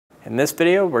In this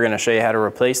video, we're going to show you how to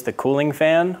replace the cooling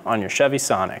fan on your Chevy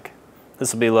Sonic.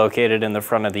 This will be located in the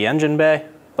front of the engine bay.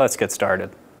 Let's get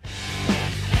started.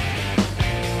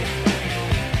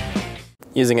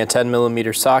 Using a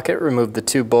 10mm socket, remove the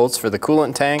 2 bolts for the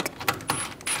coolant tank.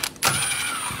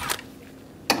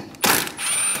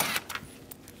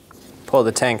 Pull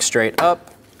the tank straight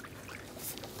up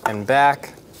and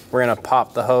back. We're going to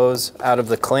pop the hose out of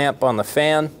the clamp on the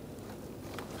fan.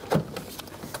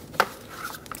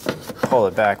 Pull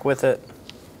it back with it.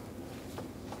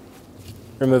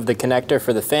 Remove the connector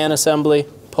for the fan assembly.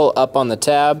 Pull up on the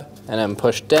tab and then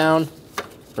push down,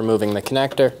 removing the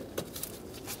connector.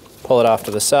 Pull it off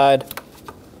to the side.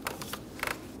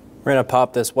 We're going to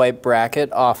pop this white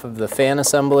bracket off of the fan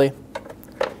assembly.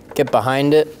 Get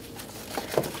behind it.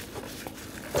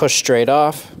 Push straight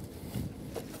off.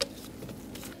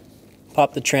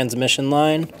 Pop the transmission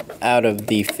line out of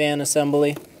the fan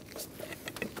assembly.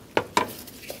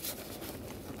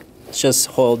 It's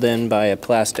just held in by a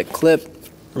plastic clip.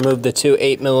 Remove the 2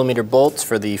 8mm bolts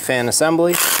for the fan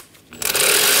assembly.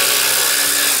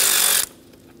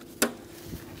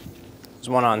 There's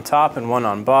one on top and one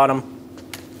on bottom.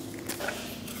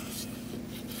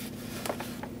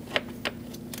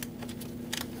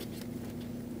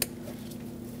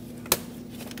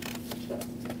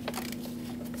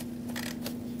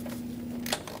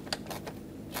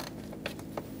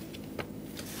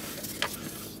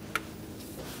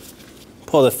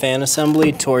 Pull the fan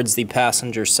assembly towards the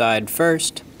passenger side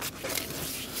first.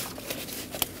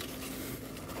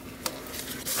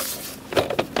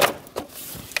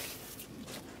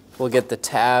 We'll get the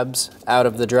tabs out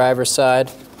of the driver's side.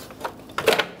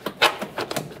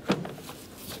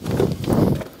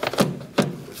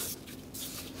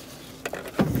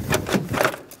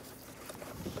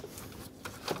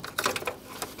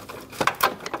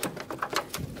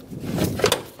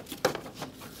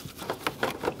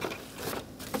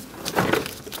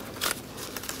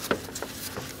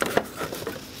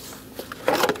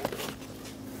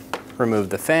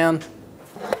 Remove the fan.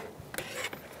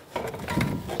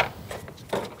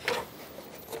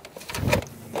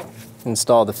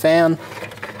 Install the fan.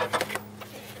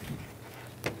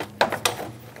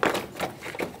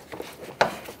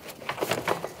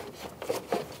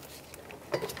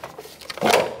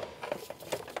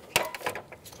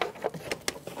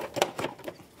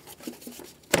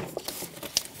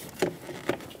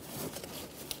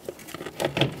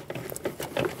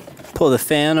 Pull the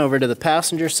fan over to the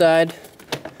passenger side.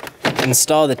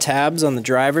 Install the tabs on the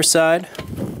driver's side.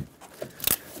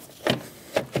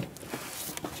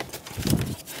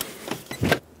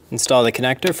 Install the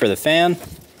connector for the fan.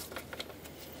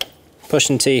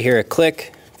 Push until you hear a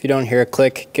click. If you don't hear a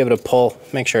click, give it a pull.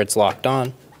 Make sure it's locked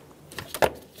on.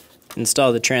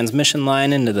 Install the transmission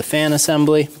line into the fan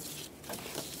assembly.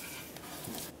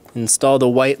 Install the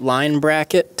white line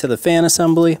bracket to the fan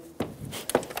assembly.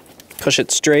 Push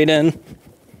it straight in.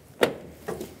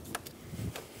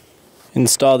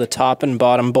 Install the top and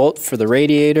bottom bolt for the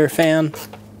radiator fan.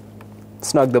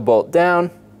 Snug the bolt down.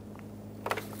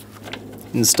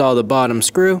 Install the bottom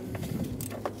screw.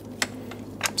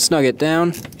 Snug it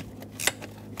down.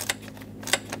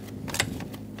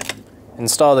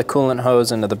 Install the coolant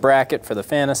hose into the bracket for the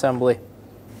fan assembly.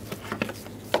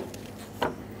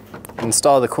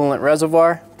 Install the coolant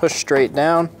reservoir. Push straight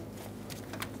down.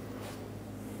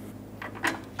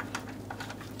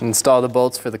 Install the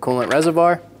bolts for the coolant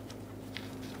reservoir.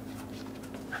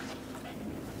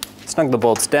 Snug the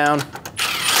bolts down.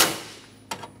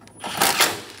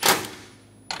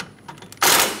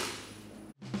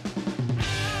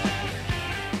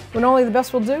 When only the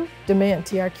best will do, demand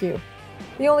TRQ.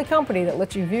 The only company that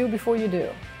lets you view before you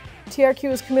do. TRQ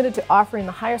is committed to offering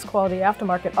the highest quality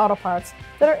aftermarket auto parts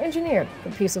that are engineered for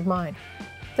peace of mind.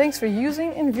 Thanks for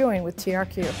using and viewing with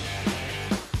TRQ.